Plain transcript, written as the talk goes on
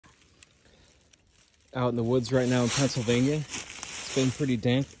out in the woods right now in Pennsylvania. It's been pretty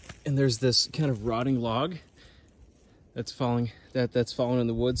damp, and there's this kind of rotting log that's falling in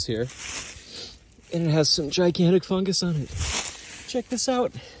the woods here, and it has some gigantic fungus on it. Check this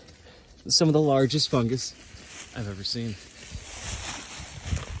out. Some of the largest fungus I've ever seen.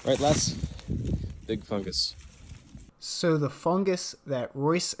 Right, Les? Big fungus. So the fungus that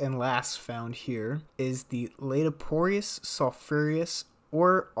Royce and Lass found here is the Latoporius sulphureus,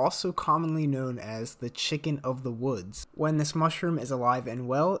 or also commonly known as the chicken of the woods. When this mushroom is alive and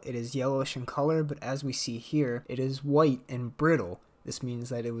well, it is yellowish in color, but as we see here, it is white and brittle. This means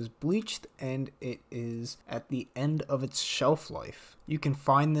that it was bleached and it is at the end of its shelf life. You can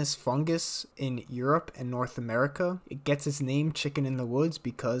find this fungus in Europe and North America. It gets its name chicken in the woods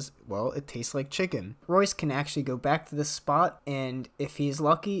because, well, it tastes like chicken. Royce can actually go back to this spot, and if he's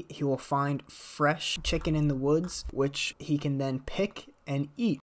lucky, he will find fresh chicken in the woods, which he can then pick and eat.